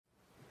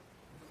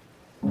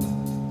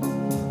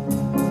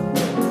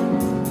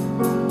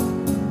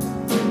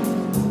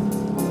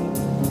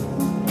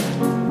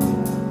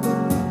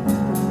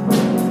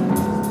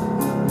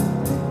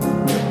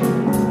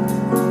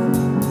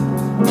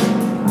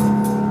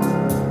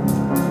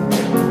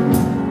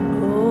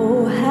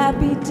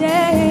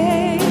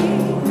day.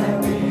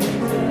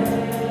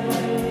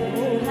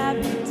 Oh,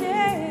 happy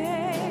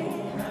day.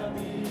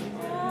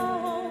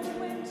 Oh,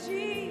 when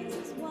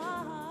Jesus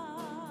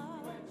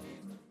was.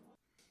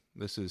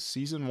 This is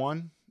Season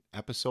 1,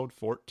 Episode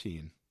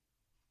 14.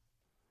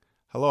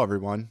 Hello,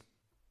 everyone.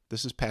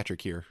 This is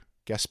Patrick here,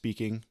 guest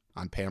speaking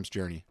on Pam's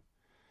Journey.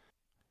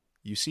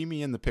 You see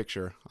me in the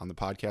picture on the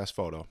podcast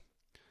photo.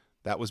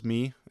 That was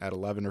me at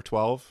 11 or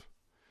 12.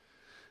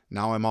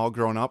 Now I'm all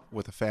grown up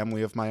with a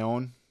family of my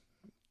own,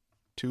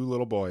 2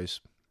 little boys.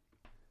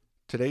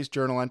 Today's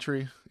journal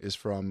entry is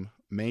from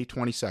May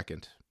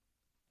 22nd.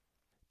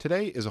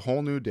 Today is a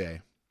whole new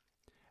day.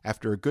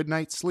 After a good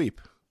night's sleep,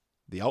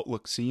 the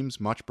outlook seems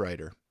much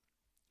brighter.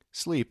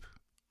 Sleep,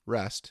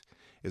 rest,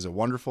 is a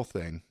wonderful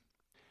thing.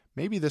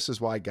 Maybe this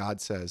is why God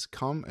says,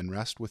 "Come and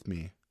rest with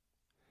me."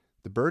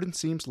 The burden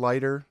seems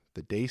lighter,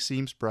 the day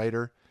seems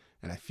brighter,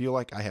 and I feel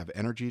like I have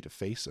energy to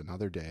face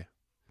another day.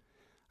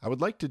 I would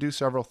like to do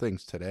several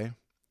things today,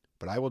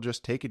 but I will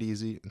just take it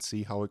easy and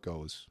see how it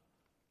goes.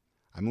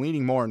 I'm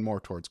leaning more and more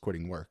towards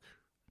quitting work.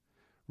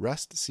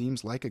 Rest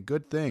seems like a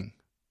good thing.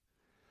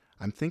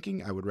 I'm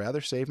thinking I would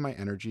rather save my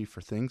energy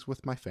for things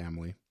with my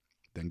family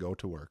than go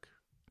to work.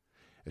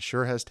 It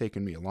sure has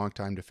taken me a long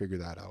time to figure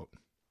that out.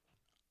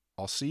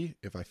 I'll see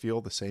if I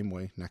feel the same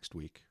way next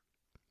week.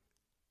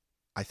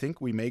 I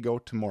think we may go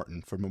to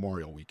Morton for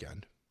Memorial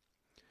Weekend.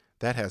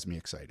 That has me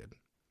excited.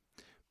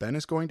 Ben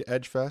is going to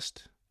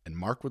Edgefest, and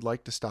Mark would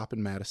like to stop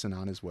in Madison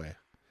on his way.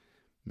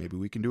 Maybe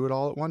we can do it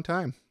all at one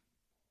time.